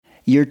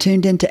You're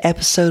tuned into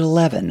episode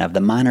 11 of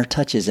the Minor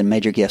Touches and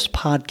Major Gifts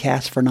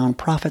podcast for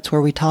nonprofits, where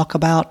we talk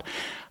about,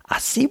 I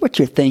see what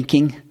you're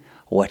thinking,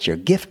 what your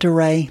gift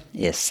array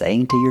is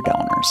saying to your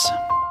donors.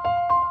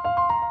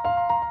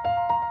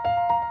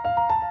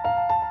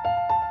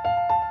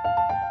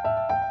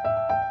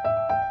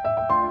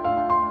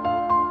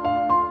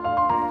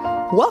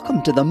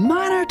 Welcome to the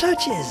Minor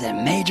Touches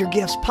and Major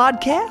Gifts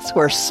podcast,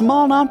 where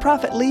small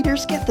nonprofit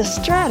leaders get the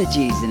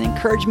strategies and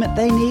encouragement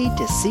they need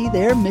to see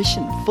their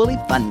mission fully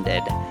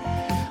funded.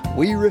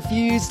 We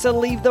refuse to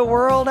leave the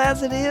world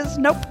as it is.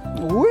 Nope,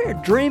 we're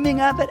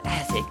dreaming of it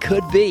as it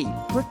could be.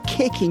 We're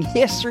kicking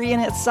history in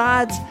its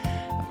sides.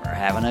 We're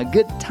having a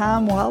good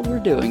time while we're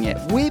doing it.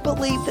 We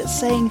believe that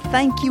saying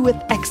thank you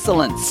with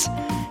excellence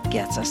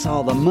gets us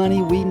all the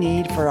money we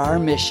need for our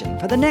mission.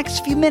 For the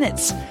next few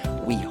minutes,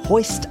 we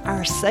hoist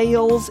our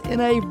sails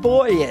in a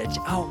voyage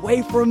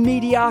away from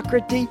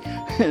mediocrity,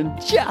 and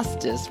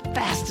just as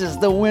fast as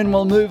the wind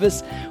will move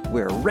us,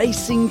 we're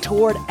racing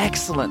toward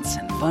excellence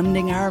and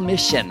funding our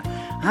mission.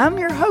 I'm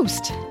your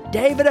host,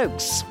 David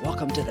Oakes.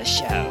 Welcome to the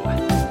show.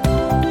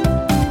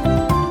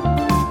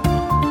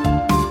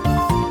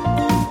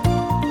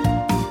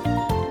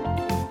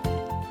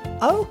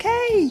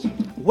 Okay,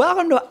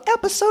 welcome to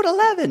episode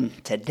 11.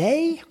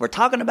 Today, we're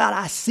talking about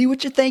I see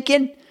what you're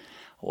thinking,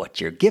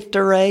 what your gift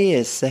array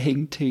is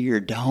saying to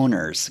your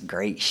donors.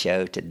 Great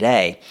show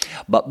today.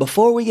 But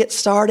before we get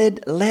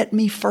started, let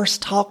me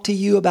first talk to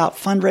you about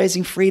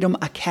Fundraising Freedom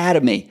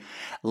Academy.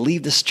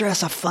 Leave the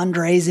stress of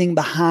fundraising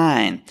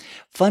behind.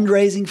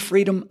 Fundraising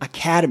Freedom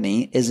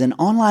Academy is an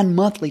online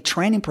monthly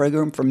training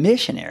program for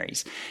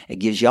missionaries. It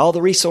gives you all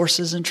the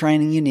resources and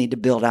training you need to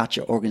build out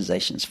your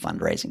organization's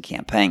fundraising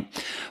campaign.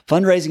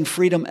 Fundraising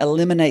Freedom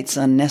eliminates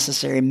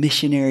unnecessary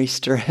missionary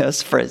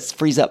stress,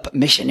 frees up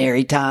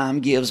missionary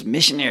time, gives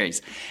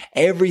missionaries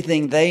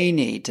everything they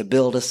need to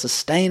build a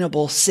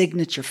sustainable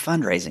signature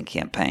fundraising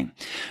campaign.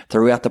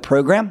 Throughout the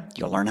program,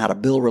 you'll learn how to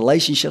build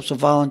relationships with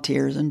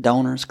volunteers and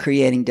donors,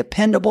 creating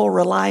dependable,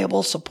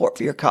 reliable support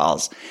for your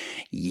cause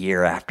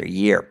year after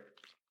year.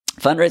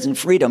 Fundraising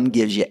Freedom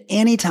gives you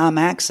anytime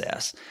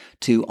access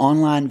to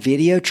online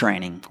video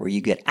training where you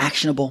get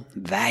actionable,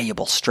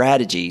 valuable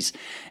strategies,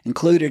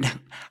 including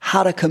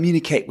how to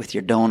communicate with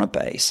your donor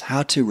base,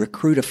 how to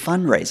recruit a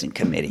fundraising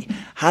committee,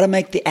 how to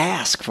make the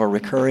ask for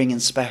recurring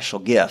and special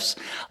gifts,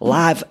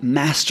 live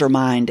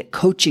mastermind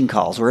coaching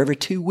calls where every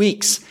 2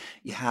 weeks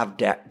you have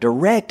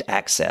direct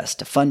access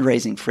to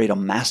Fundraising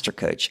Freedom Master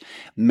Coach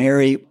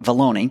Mary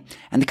Valloni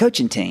and the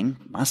coaching team,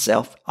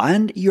 myself,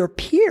 and your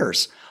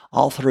peers,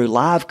 all through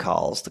live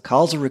calls. The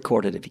calls are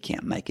recorded if you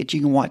can't make it.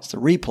 You can watch the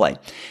replay.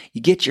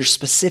 You get your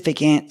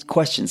specific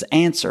questions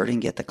answered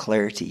and get the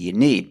clarity you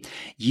need.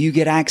 You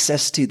get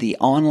access to the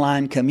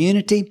online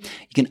community.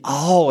 You can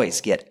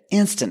always get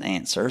instant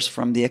answers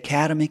from the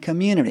Academy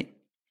community.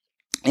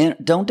 And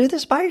don't do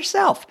this by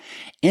yourself.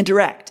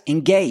 Interact,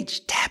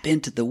 engage, tap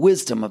into the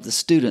wisdom of the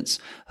students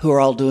who are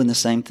all doing the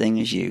same thing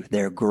as you.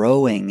 They're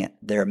growing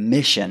their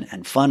mission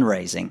and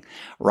fundraising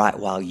right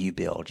while you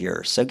build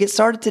yours. So get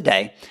started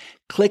today.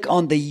 Click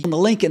on the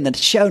link in the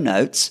show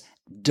notes.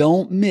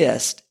 Don't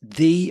miss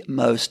the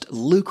most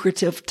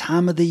lucrative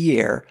time of the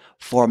year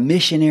for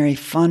missionary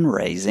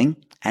fundraising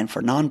and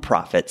for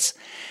nonprofits.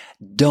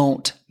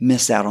 Don't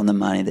miss out on the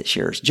money that's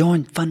yours.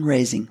 Join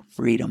Fundraising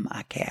Freedom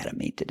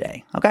Academy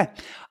today. Okay.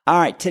 All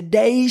right.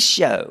 Today's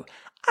show,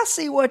 I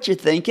see what you're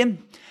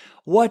thinking,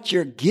 what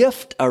your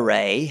gift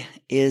array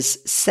is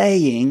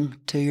saying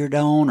to your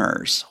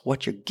donors,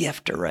 what your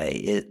gift array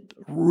it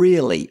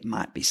really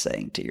might be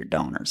saying to your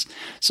donors.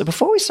 So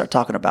before we start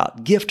talking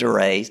about gift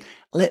arrays,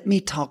 let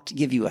me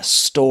give you a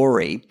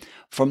story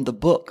from the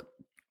book,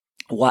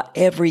 What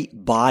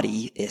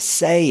Everybody is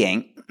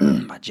Saying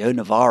by Joe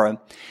Navarro.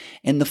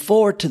 In the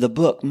foreword to the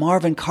book,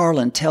 Marvin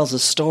Carlin tells a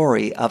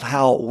story of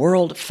how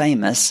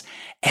world-famous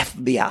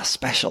FBI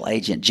Special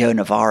Agent Joe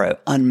Navarro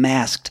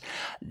unmasked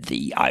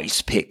the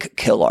ice pick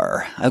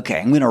killer. Okay,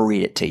 I'm going to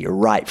read it to you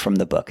right from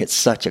the book. It's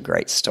such a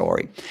great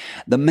story.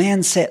 The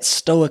man sat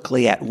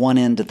stoically at one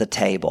end of the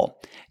table,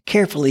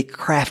 carefully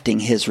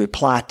crafting his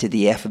reply to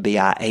the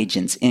FBI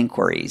agent's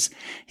inquiries.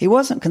 He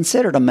wasn't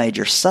considered a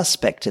major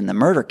suspect in the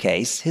murder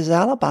case. His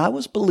alibi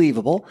was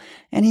believable,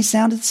 and he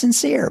sounded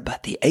sincere,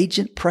 but the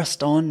agent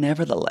pressed on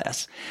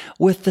nevertheless.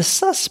 With the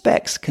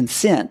suspect's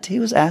consent, he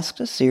was asked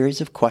a series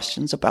of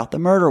questions about the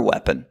murder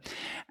weapon.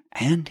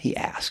 And he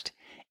asked,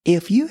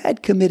 if you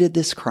had committed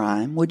this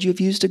crime, would you have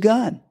used a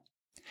gun?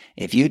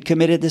 If you had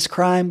committed this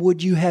crime,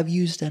 would you have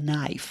used a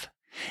knife?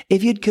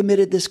 If you'd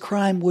committed this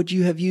crime, would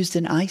you have used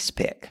an ice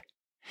pick?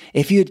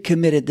 If you had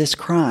committed this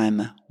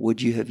crime,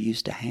 would you have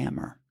used a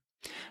hammer?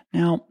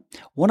 Now,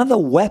 one of the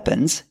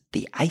weapons,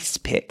 the ice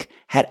pick,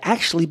 had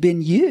actually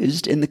been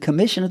used in the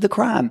commission of the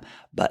crime,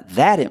 but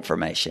that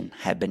information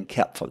had been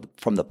kept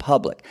from the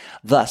public.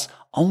 Thus,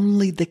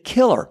 only the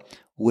killer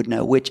would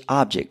know which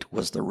object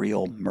was the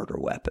real murder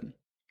weapon.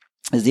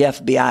 As the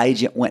FBI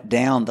agent went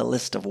down the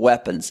list of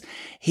weapons,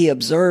 he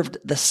observed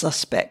the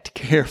suspect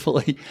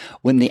carefully.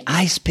 When the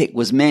ice pick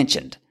was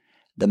mentioned,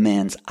 The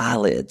man's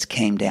eyelids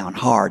came down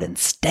hard and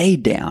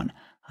stayed down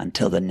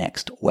until the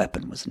next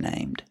weapon was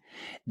named.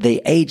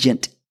 The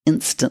agent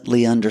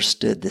instantly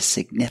understood the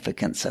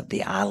significance of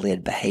the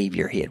eyelid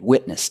behavior he had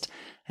witnessed,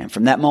 and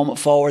from that moment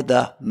forward,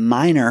 the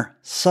minor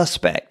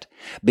suspect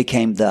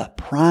became the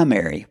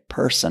primary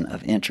person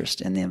of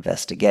interest in the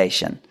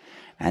investigation.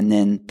 And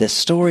then the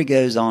story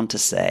goes on to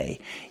say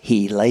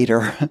he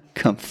later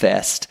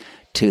confessed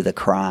to the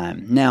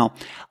crime. Now,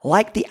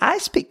 like the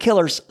ice pick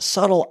killer's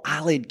subtle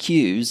eyelid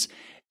cues,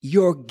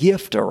 your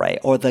gift array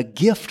or the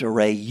gift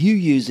array you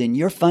use in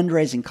your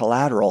fundraising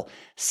collateral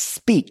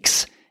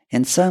speaks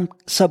in some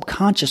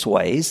subconscious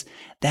ways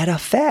that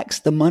affects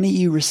the money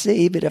you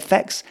receive. It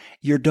affects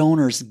your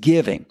donor's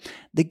giving.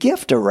 The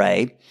gift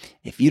array,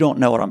 if you don't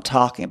know what I'm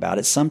talking about,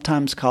 it's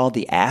sometimes called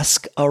the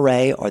ask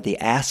array or the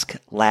ask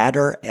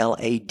ladder,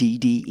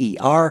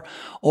 LADDER,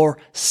 or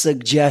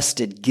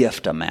suggested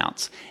gift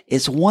amounts.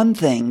 It's one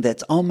thing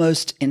that's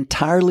almost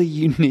entirely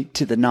unique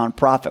to the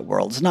nonprofit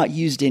world. It's not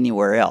used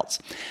anywhere else.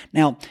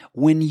 Now,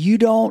 when you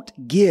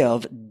don't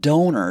give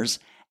donors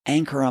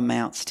anchor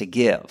amounts to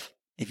give,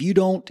 if you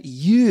don't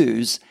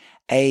use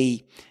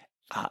a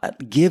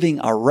giving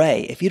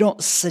array, if you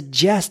don't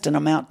suggest an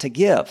amount to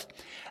give,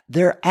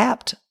 they're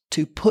apt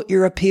to put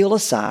your appeal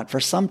aside for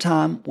some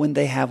time when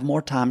they have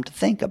more time to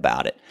think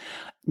about it.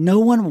 No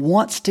one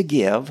wants to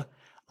give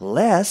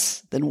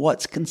less than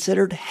what's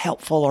considered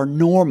helpful or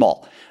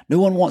normal. They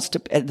don't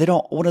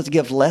want to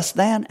give less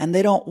than, and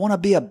they don't want to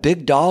be a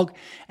big dog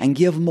and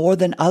give more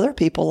than other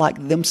people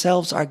like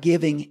themselves are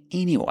giving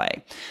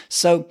anyway.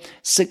 So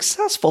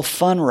successful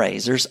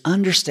fundraisers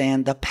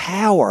understand the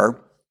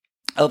power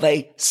of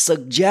a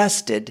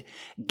suggested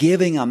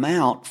giving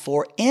amount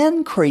for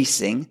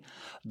increasing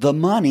the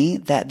money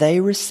that they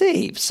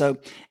receive. So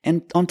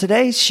on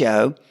today's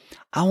show,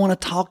 I want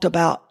to talk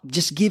about,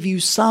 just give you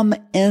some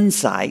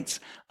insights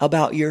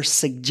about your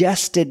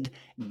suggested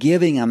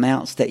giving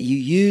amounts that you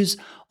use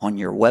on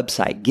your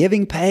website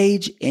giving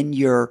page, in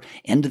your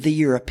end of the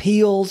year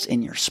appeals,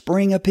 in your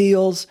spring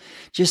appeals,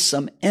 just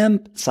some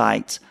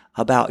insights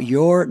about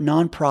your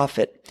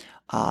nonprofit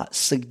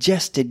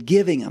suggested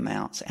giving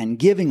amounts and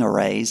giving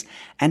arrays,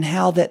 and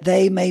how that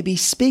they may be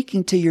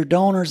speaking to your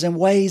donors in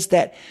ways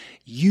that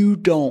you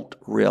don't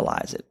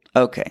realize it.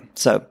 Okay,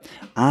 so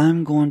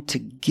I'm going to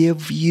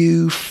give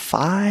you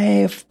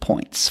 5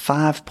 points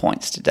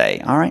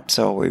today. All right,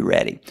 so are we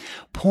ready?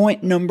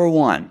 Point number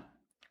 1.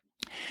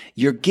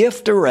 Your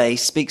gift array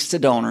speaks to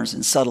donors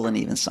in subtle and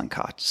even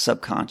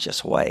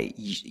subconscious way.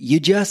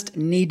 You just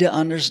need to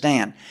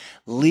understand.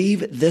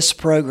 Leave this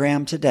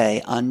program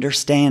today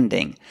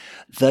understanding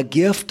the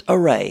gift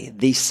array,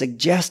 the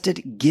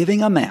suggested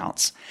giving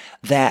amounts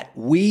that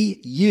we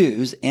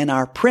use in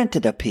our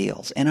printed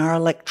appeals, in our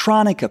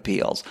electronic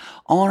appeals,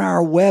 on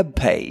our web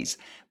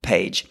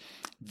page.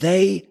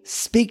 They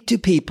speak to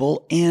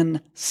people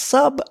in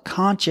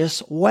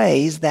subconscious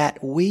ways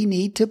that we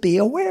need to be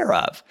aware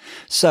of.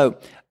 So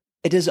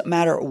it doesn't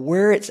matter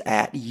where it's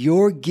at.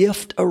 Your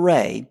gift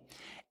array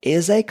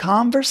is a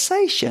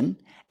conversation,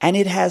 and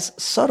it has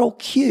subtle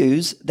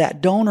cues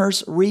that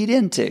donors read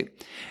into.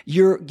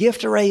 Your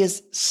gift array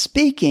is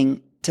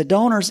speaking to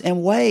donors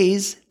in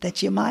ways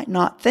that you might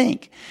not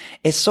think.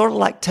 It's sort of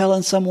like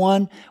telling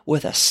someone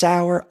with a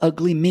sour,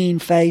 ugly, mean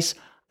face,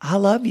 "I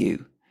love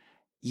you."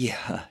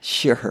 Yeah,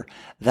 sure.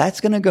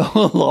 That's going to go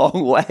a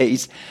long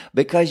ways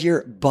because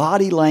your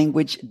body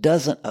language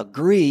doesn't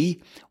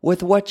agree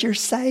with what you're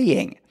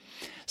saying.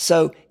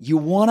 So you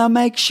want to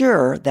make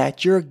sure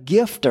that your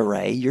gift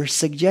array, your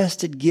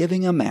suggested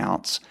giving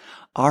amounts,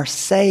 are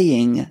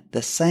saying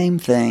the same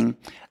thing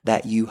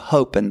that you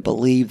hope and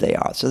believe they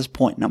are. So that's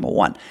point number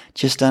 1.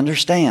 Just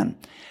understand,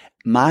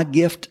 my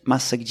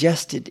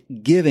suggested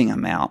giving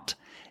amount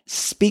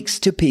speaks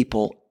to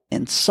people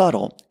in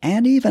subtle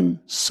and even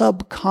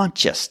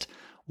subconscious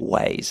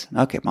ways.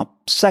 Okay, my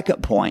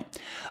second point,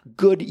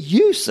 good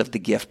use of the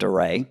gift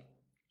array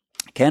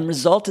can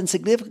result in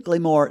significantly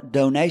more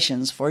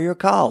donations for your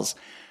cause.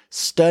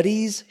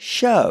 Studies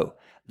show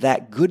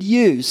that good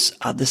use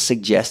of the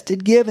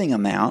suggested giving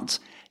amounts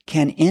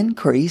can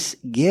increase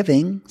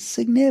giving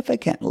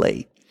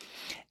significantly.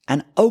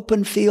 An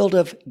open field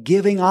of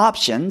giving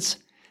options,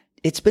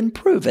 it's been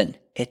proven,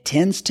 it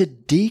tends to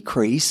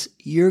decrease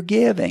your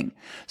giving.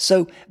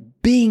 So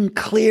being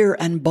clear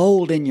and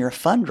bold in your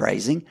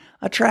fundraising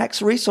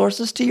attracts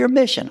resources to your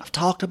mission. I've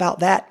talked about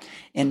that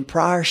in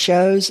prior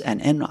shows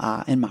and in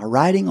my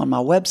writing on my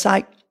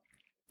website.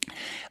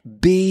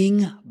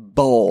 Being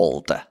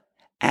bold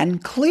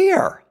and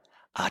clear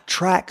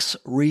attracts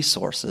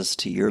resources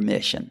to your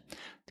mission.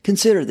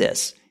 Consider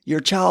this. Your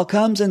child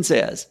comes and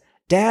says,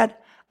 "Dad,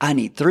 I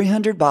need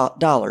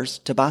 $300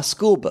 to buy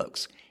school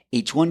books.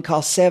 Each one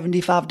costs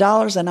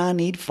 $75 and I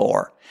need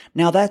 4.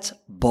 Now that's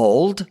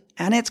bold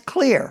and it's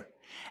clear.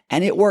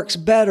 And it works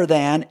better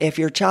than if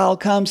your child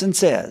comes and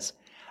says,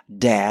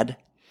 "Dad,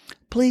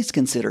 please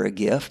consider a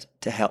gift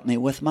to help me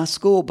with my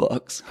school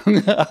books."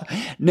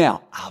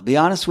 Now, I'll be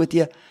honest with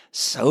you,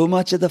 so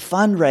much of the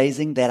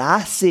fundraising that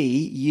I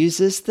see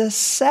uses the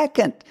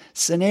second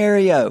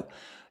scenario.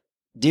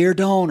 Dear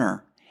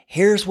donor,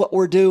 here's what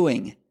we're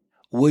doing.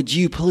 Would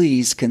you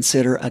please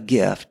consider a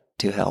gift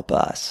to help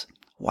us?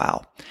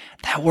 Wow,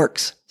 that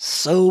works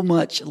so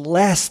much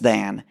less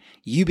than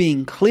you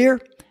being clear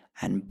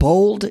and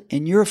bold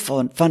in your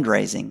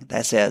fundraising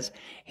that says,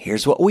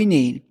 here's what we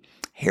need,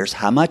 here's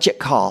how much it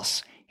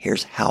costs,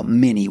 here's how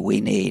many we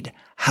need.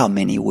 How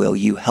many will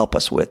you help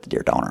us with,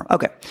 dear donor?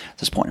 Okay,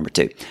 that's point number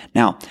 2.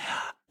 Now,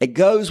 it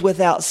goes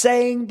without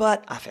saying,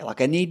 but I feel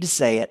like I need to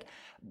say it.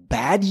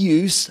 Bad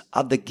use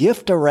of the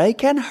gift array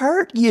can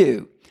hurt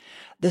you.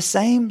 The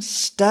same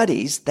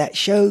studies that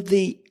show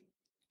the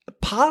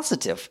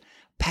positive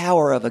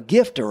power of a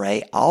gift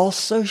array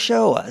also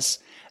show us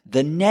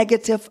the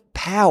negative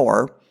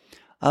power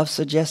of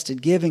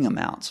suggested giving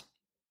amounts.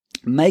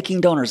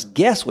 Making donors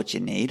guess what you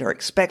need or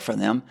expect from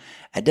them,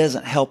 it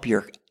doesn't help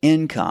your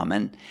income.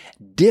 And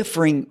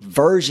differing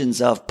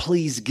versions of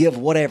please give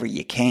whatever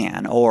you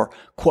can, or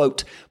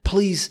quote,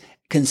 please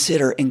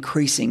consider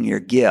increasing your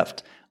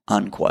gift,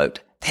 unquote,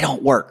 they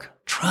don't work.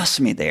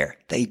 Trust me there.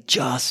 They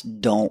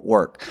just don't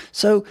work.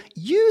 So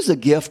use a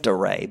gift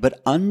array,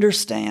 but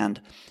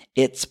understand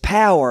its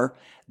power,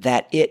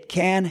 that it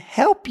can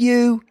help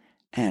you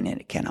and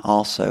it can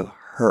also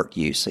hurt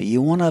you. So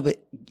you want to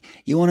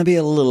be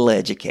a little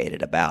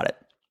educated about it.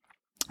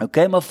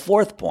 Okay, my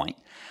 4th point.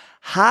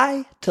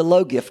 High to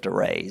low gift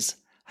arrays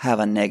have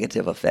a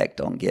negative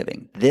effect on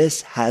giving.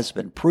 This has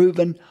been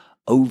proven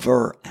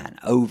over and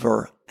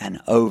over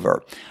and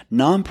over.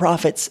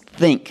 Nonprofits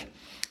think,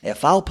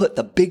 if I'll put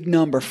the big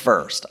number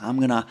first,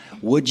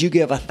 would you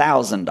give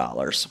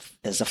 $1,000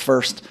 as the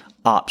first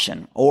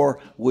option?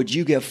 Or would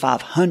you give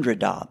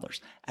 $500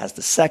 as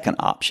the second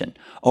option?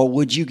 Or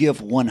would you give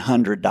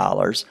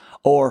 $100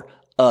 or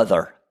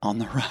other on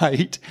the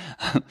right?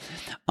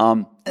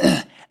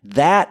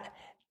 That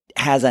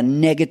has a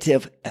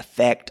negative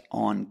effect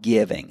on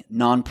giving.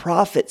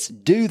 Nonprofits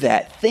do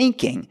that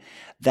thinking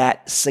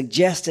that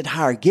suggested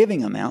higher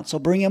giving amounts will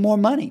bring in more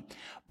money,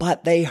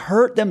 but they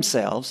hurt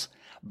themselves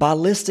by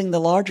listing the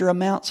larger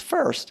amounts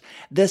first.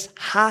 This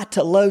high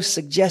to low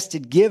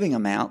suggested giving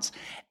amounts,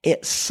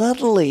 it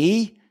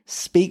subtly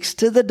speaks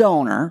to the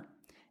donor,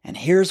 and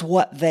here's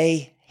what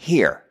they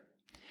hear: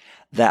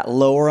 that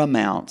lower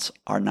amounts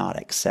are not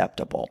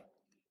acceptable.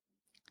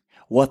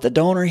 What the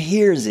donor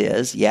hears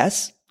is,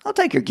 yes, I'll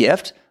take your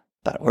gift,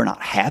 but we're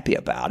not happy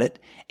about it.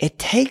 It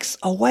takes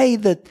away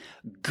the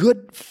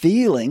good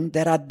feeling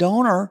that a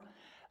donor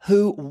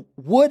who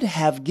would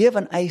have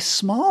given a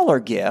smaller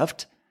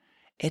gift,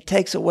 it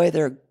takes away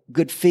their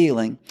good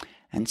feeling.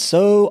 And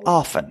so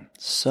often,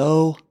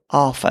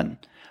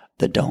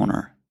 the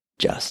donor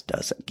just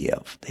doesn't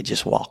give. They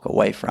just walk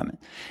away from it.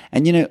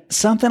 And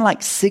something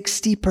like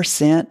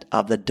 60%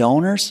 of the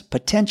donors,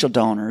 potential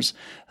donors,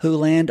 who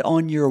land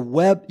on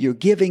your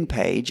giving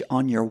page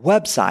on your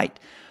website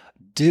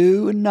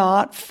do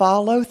not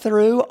follow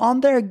through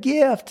on their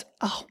gift.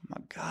 Oh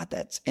my God,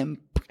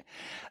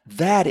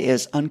 that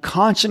is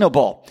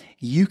unconscionable.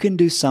 You can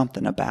do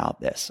something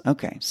about this.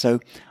 Okay, so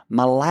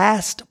my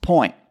last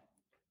point.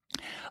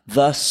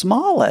 The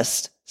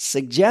smallest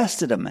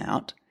suggested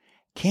amount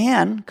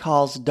can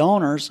cause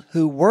donors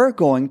who were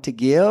going to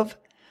give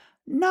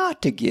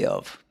not to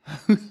give.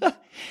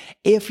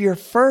 If your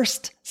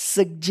first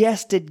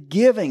suggested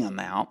giving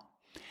amount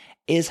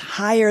is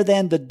higher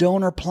than the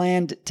donor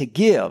planned to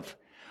give,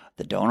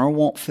 the donor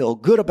won't feel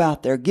good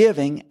about their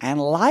giving, and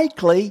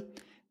likely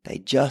they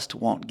just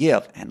won't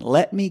give. And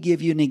let me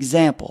give you an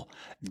example.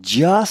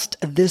 Just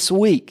this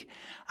week,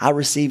 I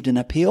received an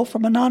appeal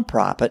from a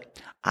nonprofit.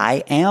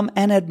 I am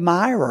an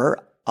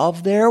admirer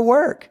of their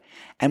work.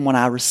 And when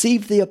I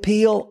received the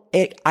appeal,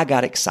 I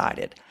got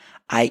excited.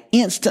 I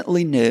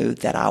instantly knew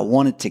that I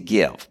wanted to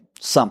give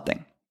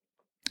something.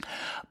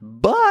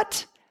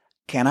 But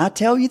can I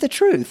tell you the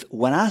truth?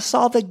 When I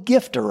saw the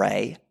gift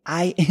array,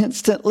 I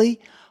instantly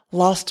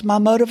lost my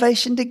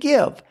motivation to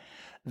give.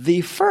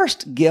 The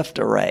first gift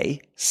array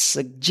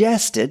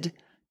suggested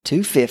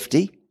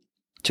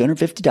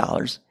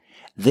 $250,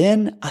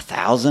 then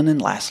 $1,000,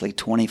 and lastly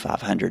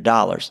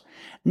 $2,500.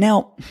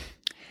 Now,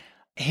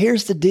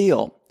 here's the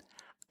deal.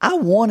 I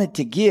wanted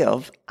to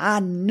give.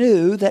 I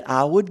knew that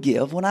I would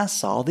give when I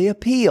saw the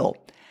appeal.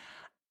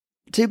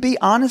 To be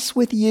honest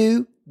with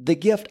you, the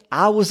gift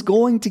I was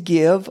going to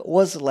give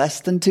was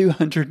less than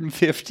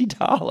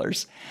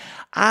 $250.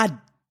 I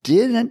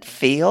didn't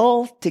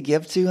feel to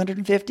give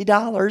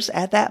 $250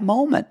 at that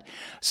moment.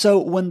 So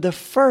when the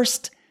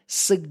first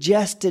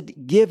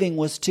suggested giving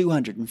was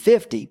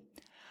 $250,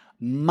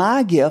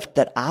 my gift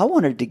that I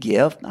wanted to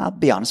give, I'll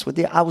be honest with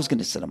you, I was going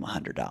to send them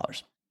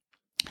 $100.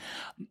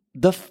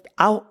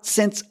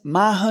 Since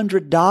my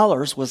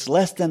 $100 was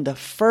less than the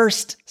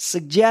first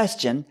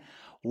suggestion,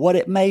 what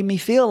it made me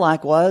feel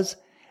like was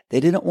they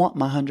didn't want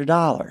my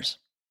 $100.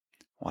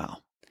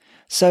 Wow.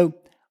 So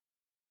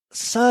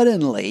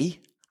suddenly,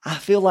 I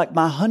feel like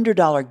my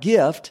 $100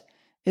 gift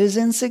is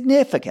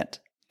insignificant.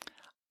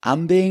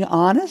 I'm being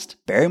honest,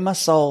 bare my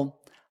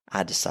soul,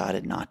 I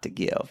decided not to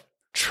give.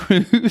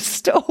 True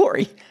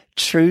story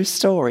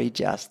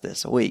just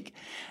this week.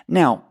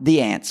 Now, the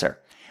answer.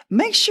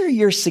 make sure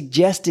your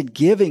suggested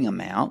giving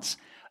amounts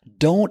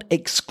don't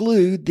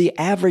exclude the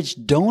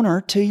average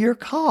donor to your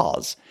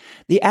cause.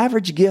 The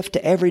average gift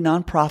to every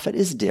nonprofit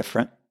is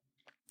different.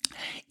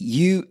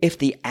 If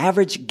the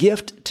average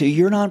gift to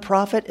your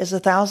nonprofit is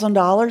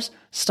 $1,000,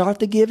 start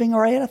the giving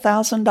array at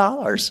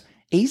 $1,000.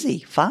 Easy,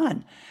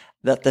 fine.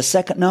 Let the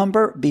second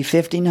number be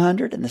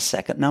 $1,500 and the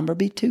second number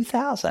be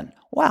 $2,000.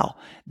 Wow,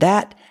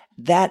 that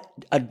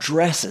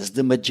addresses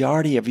the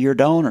majority of your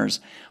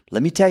donors.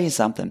 Let me tell you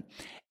something.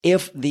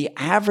 If the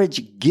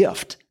average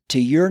gift to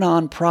your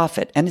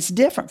nonprofit, and it's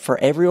different for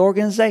every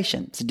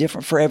organization, it's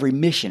different for every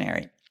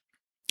missionary.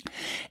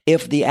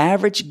 If the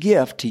average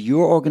gift to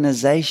your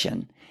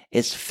organization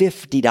is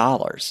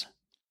 $50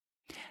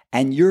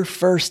 and your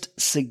first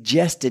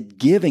suggested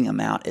giving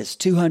amount is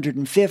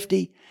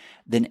 $250,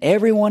 then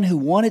everyone who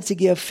wanted to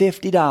give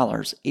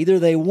 $50, either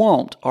they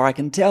won't, or I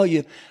can tell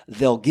you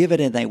they'll give it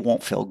and they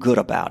won't feel good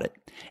about it.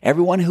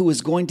 Everyone who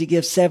was going to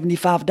give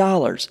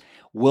 $75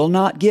 will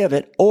not give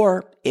it,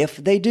 or if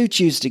they do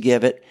choose to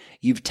give it,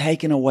 you've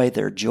taken away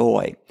their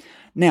joy.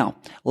 Now,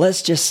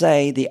 let's just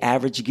say the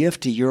average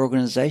gift to your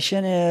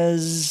organization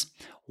is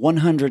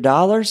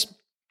 $100,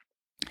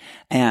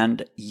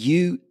 and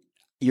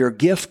your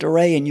gift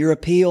array and your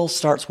appeal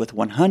starts with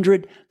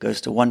 100, goes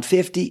to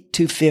 150,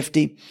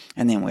 250,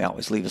 and then we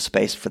always leave a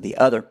space for the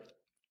other.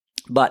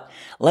 But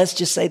let's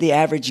just say the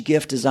average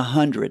gift is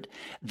 100.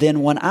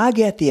 Then when I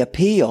get the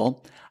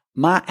appeal,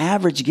 my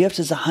average gift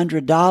is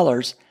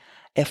 $100.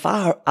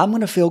 I'm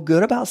going to feel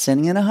good about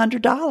sending in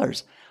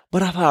 $100.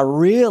 But if I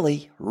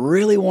really,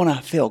 really want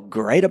to feel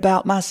great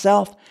about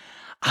myself,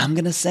 I'm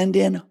going to send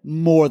in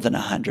more than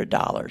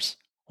 $100.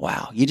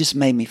 Wow, you just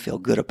made me feel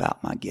good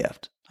about my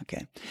gift.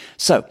 Okay.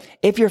 So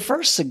if your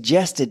first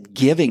suggested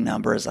giving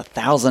number is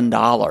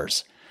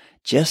 $1,000,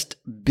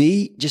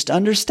 just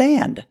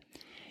understand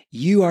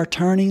you are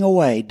turning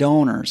away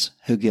donors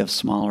who give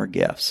smaller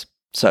gifts.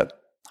 So,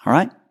 all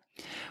right.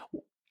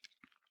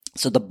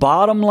 So the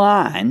bottom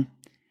line,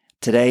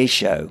 today's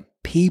show,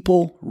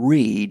 people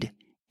read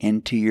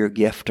into your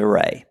gift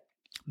array.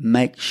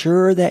 Make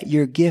sure that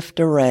your gift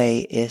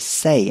array is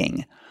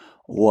saying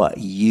what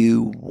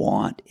you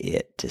want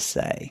it to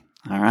say.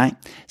 All right.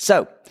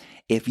 So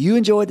if you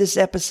enjoyed this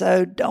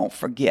episode, don't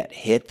forget,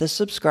 hit the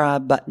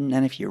subscribe button.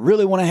 And if you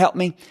really want to help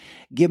me,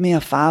 give me a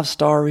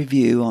 5-star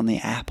review on the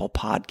Apple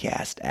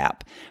Podcast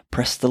app.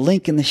 Press the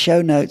link in the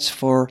show notes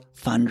for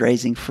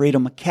Fundraising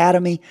Freedom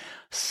Academy.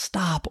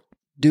 Stop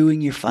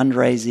doing your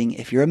fundraising.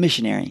 If you're a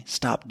missionary,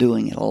 stop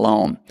doing it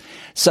alone.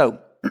 So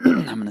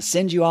I'm going to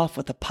send you off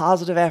with a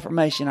positive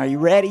affirmation. Are you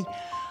ready?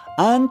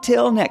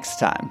 Until next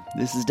time,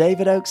 this is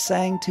David Oakes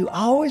saying to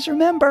always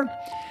remember,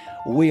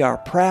 we are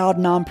proud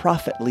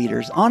nonprofit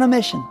leaders on a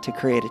mission to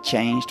create a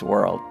changed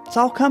world. It's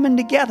all coming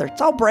together.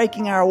 It's all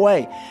breaking our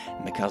way.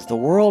 Because the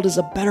world is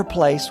a better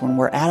place when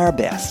we're at our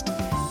best.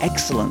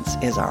 Excellence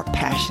is our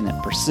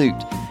passionate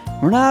pursuit.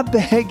 We're not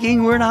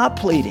begging. We're not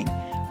pleading.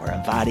 We're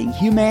inviting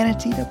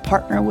humanity to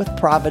partner with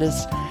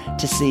Providence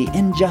to see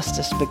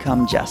injustice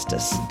become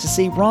justice, to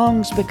see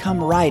wrongs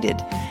become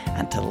righted,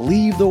 and to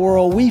leave the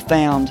world we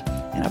found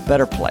in a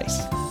better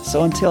place.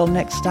 So until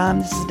next time,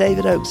 this is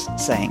David Oakes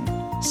saying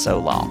so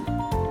long.